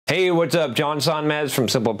Hey, what's up? John Sonmez from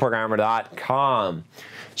simpleprogrammer.com.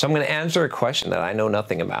 So I'm going to answer a question that I know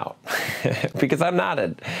nothing about because I'm not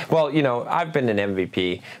well, you know, I've been an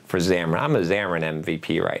MVP for Xamarin. I'm a Xamarin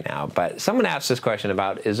MVP right now, but someone asked this question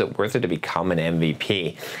about, is it worth it to become an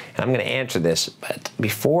MVP? And I'm going to answer this, but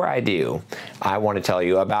before I do, I want to tell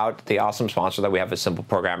you about the awesome sponsor that we have at Simple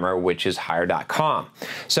Programmer, which is Hire.com.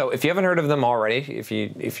 So if you haven't heard of them already, if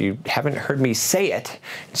you haven't heard me say it,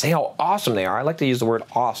 and say how awesome they are, I like to use the word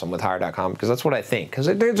awesome with Hire.com because that's what I think. Because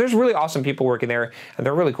there's really awesome people working there, and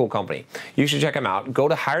they're a really cool company. You should check them out. Go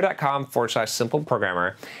to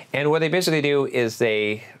hire.com/simpleprogrammer, and what they basically do is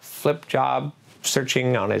they flip job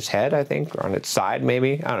searching on its head, I think, or on its side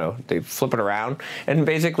maybe. I don't know. They flip it around, and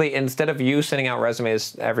basically instead of you sending out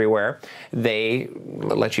resumes everywhere, they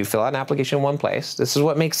let you fill out an application in one place. This is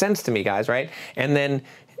what makes sense to me, guys, right? And then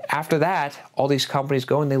after that, all these companies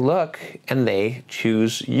go and they look and they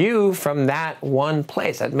choose you from that one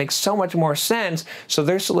place. That makes so much more sense. So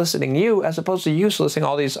they're soliciting you as opposed to you soliciting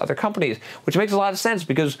all these other companies, which makes a lot of sense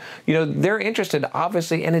because, you know, they're interested,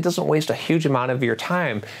 obviously, and it doesn't waste a huge amount of your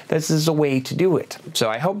time. This is a way to do it. So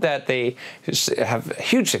I hope that they have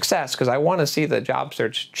huge success because I want to see the job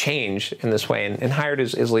search change in this way, and Hired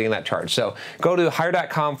is leading that charge. So go to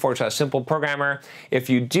hire.com/simpleprogrammer. If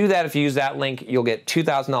you do that, if you use that link, you'll get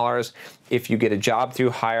 $2,000 if you get a job through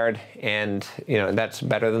Hired, and you know that's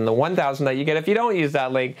better than the $1,000 that you get if you don't use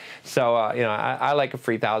that link. So you know, I like a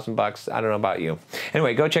free $1,000. I don't know about you.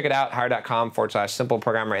 Anyway, go check it out,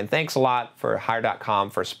 hire.com/simpleprogrammer, and thanks a lot for hire.com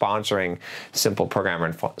for sponsoring Simple Programmer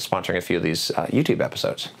and sponsoring a few of these YouTube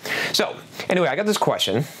episodes. So anyway, I got this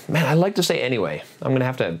question. Man, I like to say anyway. I'm gonna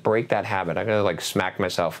have to break that habit. I'm gonna like smack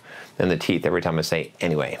myself in the teeth every time I say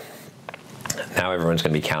anyway. Now everyone's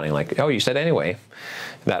going to be counting like, oh, you said anyway.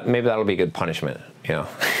 Maybe that'll be good punishment, you know.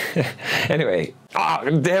 Anyway,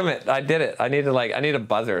 oh, damn it, I did it. I need a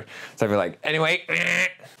buzzer. So I'd be like, anyway.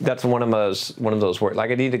 That's one of those words.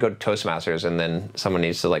 Like I need to go to Toastmasters, and then someone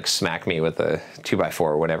needs to like smack me with a 2x4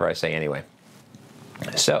 or whatever I say anyway.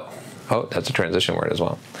 So, oh, that's a transition word as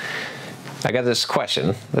well. I got this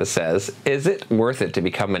question that says, is it worth it to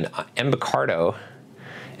become an Embarcadero?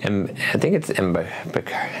 I think it's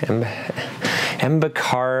Embarcadero.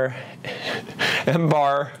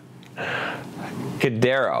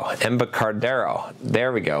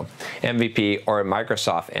 There we go. MVP or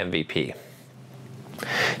Microsoft MVP.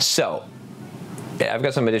 So I've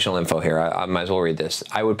got some additional info here. I might as well read this.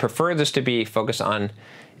 I would prefer this to be focused on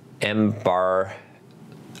why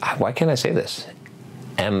can't I say this?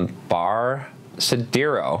 If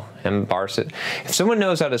someone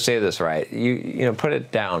knows how to say this right, you know, put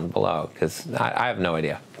it down below because I have no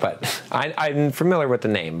idea. But I'm familiar with the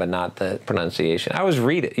name, but not the pronunciation. I always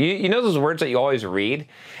read it. You know those words that you always read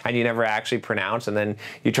and you never actually pronounce, and then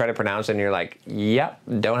you try to pronounce it and you're like, yep,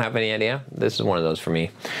 don't have any idea. This is one of those for me.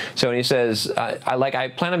 So when he says, I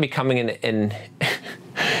plan on becoming an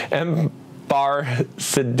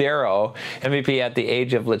Embarcadero MVP at the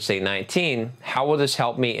age of, let's say, 19. How will this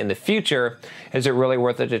help me in the future? Is it really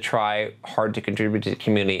worth it to try hard to contribute to the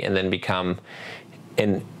community and then become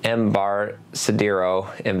an Embarcadero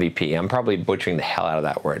MVP? I'm probably butchering the hell out of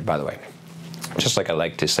that word, by the way. Just like I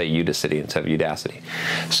like to say Udacity instead of Udacity.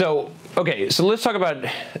 So, okay, so let's talk about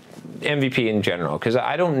MVP in general, because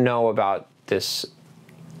I don't know about this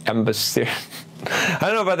Embarcadero. I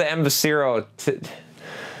don't know about the Embarcadero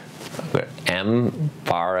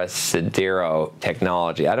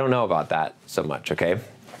technology. I don't know about that so much, okay?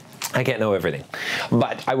 I can't know everything.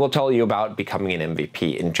 But I will tell you about becoming an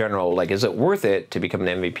MVP in general. Like, is it worth it to become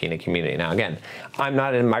an MVP in a community? Now, again, I'm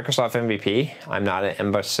not a Microsoft MVP. I'm not an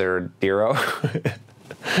Embarcadero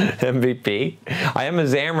MVP. I am a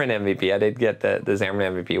Xamarin MVP. I did get the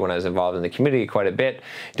Xamarin MVP when I was involved in the community quite a bit,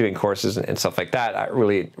 doing courses and stuff like that. I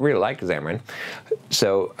really like Xamarin.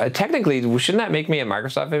 So technically, shouldn't that make me a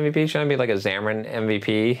Microsoft MVP? Shouldn't I be like a Xamarin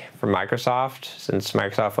MVP for Microsoft since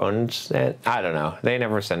Microsoft owns it? I don't know. They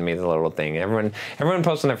never send me the little thing. Everyone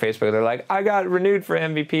posts on their Facebook. They're like, I got renewed for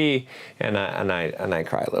MVP, and I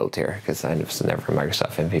cry a little tear because I was never a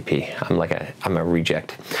Microsoft MVP. I'm a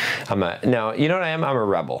reject. No, you know what I am? I'm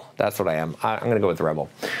a rebel. That's what I am. I'm going to go with the rebel.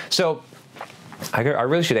 So I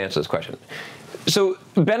really should answer this question. So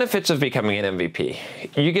benefits of becoming an MVP.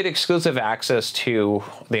 You get exclusive access to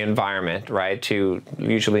the environment, right? To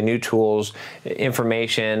usually new tools,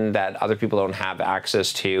 information that other people don't have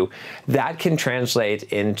access to. That can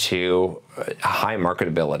translate into high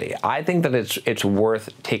marketability. I think that it's worth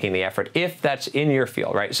taking the effort if that's in your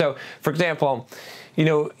field, right? So for example, you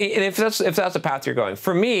know, and if that's the path you're going.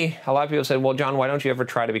 For me, a lot of people said, well, John, why don't you ever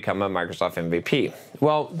try to become a Microsoft MVP?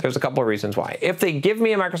 Well, there's a couple of reasons why. If they give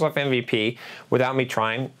me a Microsoft MVP without me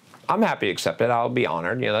trying, I'm happy to accept it. I'll be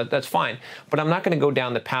honored. That's fine. But I'm not going to go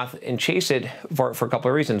down the path and chase it for a couple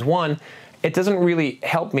of reasons. One, it doesn't really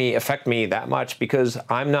affect me that much because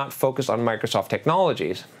I'm not focused on Microsoft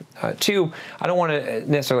technologies. Two, I don't want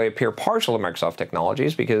to necessarily appear partial to Microsoft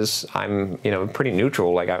technologies because I'm, pretty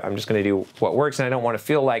neutral. Like I'm just going to do what works, and I don't want to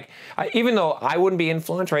feel like, even though I wouldn't be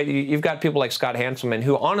influenced, right? You've got people like Scott Hanselman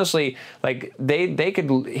who honestly, like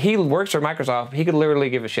he works for Microsoft. He could literally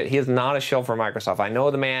give a shit. He is not a shill for Microsoft. I know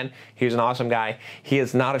the man. He's an awesome guy. He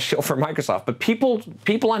is not a shill for Microsoft. But people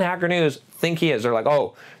on Hacker News think he is. They're like,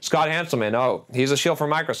 oh, Scott Hanselman, oh, he's a shill for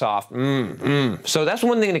Microsoft. So that's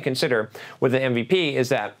one thing to consider with the MVP is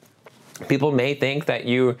that people may think that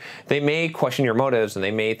they may question your motives, and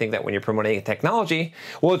they may think that when you're promoting a technology,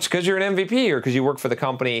 well, it's because you're an MVP or because you work for the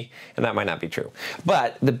company, and that might not be true.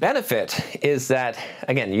 But the benefit is that,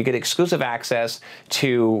 again, you get exclusive access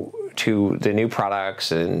to the new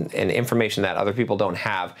products and information that other people don't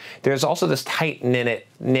have. There's also this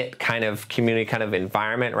tight-knit kind of community kind of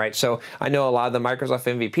environment, right? So I know a lot of the Microsoft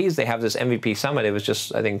MVPs, they have this MVP summit. It was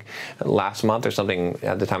just, I think, last month or something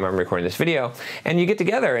at the time I'm recording this video. And you get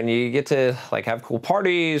together and you get to like have cool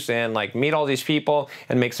parties and like meet all these people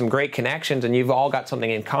and make some great connections, and you've all got something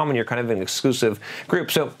in common. You're kind of an exclusive group.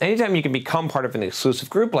 So anytime you can become part of an exclusive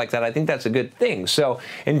group like that, I think that's a good thing. So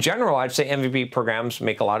in general, I'd say MVP programs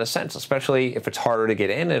make a lot of sense, especially if it's harder to get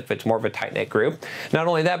in, if it's more of a tight-knit group. Not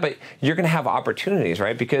only that, but you're going to have opportunities,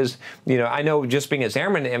 right? Because, I know just being a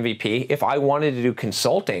Xamarin MVP, if I wanted to do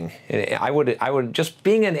consulting, I would just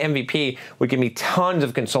being an MVP would give me tons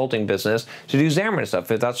of consulting business to do Xamarin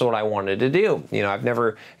stuff if that's what I wanted to do.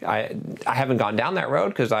 I haven't gone down that road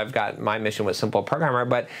because I've got my mission with Simple Programmer,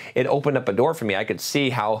 but it opened up a door for me. I could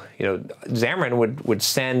see how, Xamarin would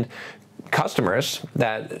send customers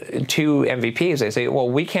to MVPs. They say, well,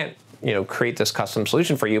 we can't create this custom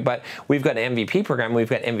solution for you, but we've got an MVP program, we've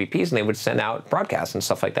got MVPs, and they would send out broadcasts and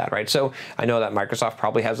stuff like that, right? So I know that Microsoft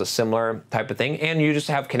probably has a similar type of thing, and you just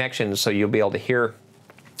have connections, so you'll be able to hear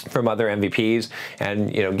from other MVPs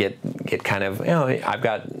and get kind of, I've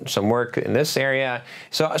got some work in this area.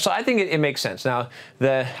 So I think it makes sense. Now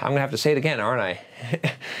I'm gonna have to say it again, aren't I?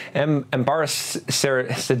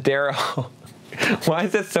 Embarcadero. Why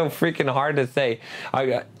is it so freaking hard to say? I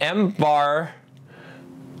got Embarcadero.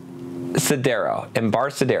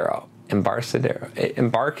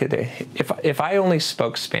 If I only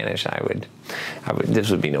spoke Spanish, I would. This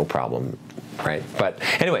would be no problem, right? But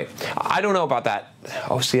anyway, I don't know about that.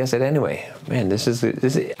 Oh, see, I said anyway. Man, this is.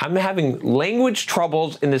 I'm having language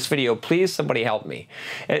troubles in this video. Please, somebody help me.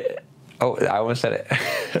 I almost said it.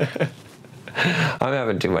 I'm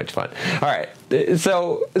having too much fun. All right,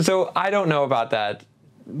 so I don't know about that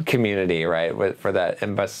community, right, for that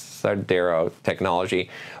Embarcadero technology,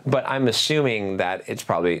 but I'm assuming that it's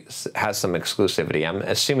probably has some exclusivity. I'm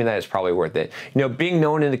assuming that it's probably worth it. Being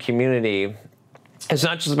known in the community, it's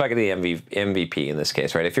not just about the MVP in this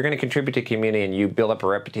case, right? If you're going to contribute to community and you build up a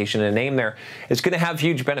reputation and a name there, it's going to have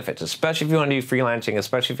huge benefits, especially if you want to do freelancing,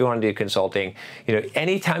 especially if you want to do consulting.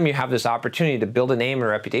 Anytime you have this opportunity to build a name and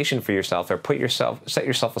reputation for yourself, or set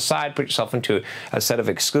yourself aside, put yourself into a set of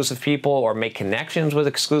exclusive people, or make connections with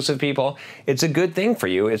exclusive people, it's a good thing for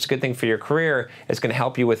you. It's a good thing for your career. It's going to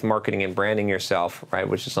help you with marketing and branding yourself, right?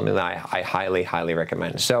 Which is something that I highly, highly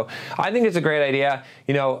recommend. So I think it's a great idea.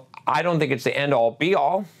 I don't think it's the end-all,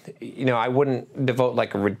 be-all. I wouldn't devote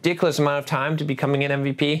like a ridiculous amount of time to becoming an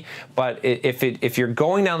MVP, but if you're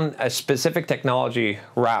going down a specific technology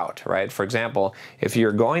route, right? For example, if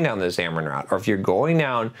you're going down the Xamarin route, or if you're going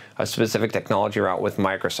down a specific technology route with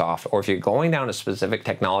Microsoft, or if you're going down a specific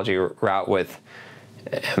technology route with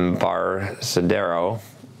Embarcadero,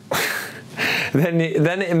 then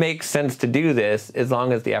it makes sense to do this as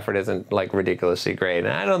long as the effort isn't like ridiculously great. And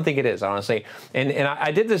I don't think it is, honestly. And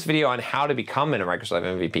I did this video on how to become a Microsoft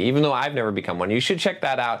MVP, even though I've never become one. You should check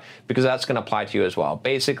that out because that's going to apply to you as well.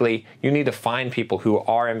 Basically, you need to find people who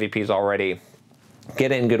are MVPs already,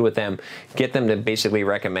 get in good with them, get them to basically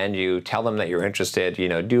recommend you, tell them that you're interested,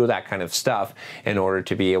 do that kind of stuff in order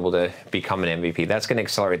to be able to become an MVP. That's going to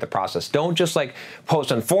accelerate the process. Don't just like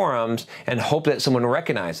post on forums and hope that someone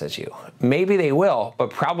recognizes you. Maybe they will,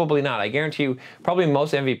 but probably not. I guarantee you, probably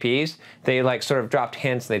most MVPs, they like sort of dropped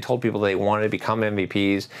hints and they told people they wanted to become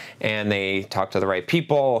MVPs and they talked to the right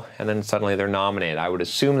people and then suddenly they're nominated. I would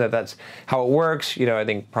assume that that's how it works. I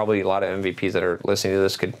think probably a lot of MVPs that are listening to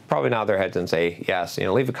this could probably nod their heads and say, yeah, success. You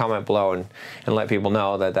know, leave a comment below and let people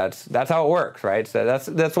know that that's how it works, right? So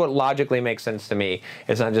that's what logically makes sense to me.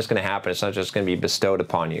 It's not just going to happen. It's not just going to be bestowed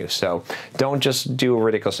upon you. So don't just do a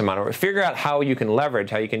ridiculous amount of work. Figure out how you can leverage,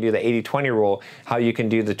 how you can do the 80-20 rule, how you can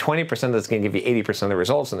do the 20% that's going to give you 80% of the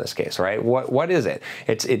results in this case, right? What is it?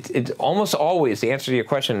 It's almost always the answer to your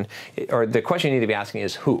question, or the question you need to be asking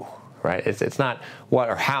is who. Right? It's not what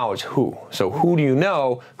or how, it's who. So who do you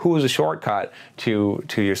know? Who is a shortcut to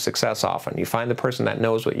your success often? You find the person that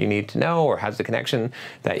knows what you need to know or has the connection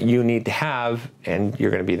that you need to have, and you're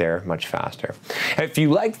going to be there much faster. If you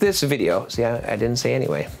like this video, see, I didn't say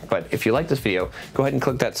anyway, but if you like this video, go ahead and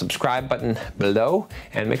click that subscribe button below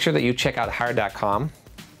and make sure that you check out hire.com.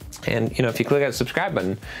 And you know, if you click that subscribe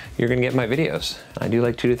button, you're going to get my videos. I do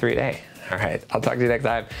like 2 to 3 a day. All right, I'll talk to you next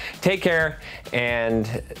time. Take care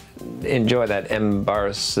and enjoy that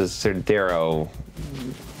Embarcadero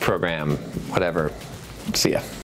program, whatever. See ya.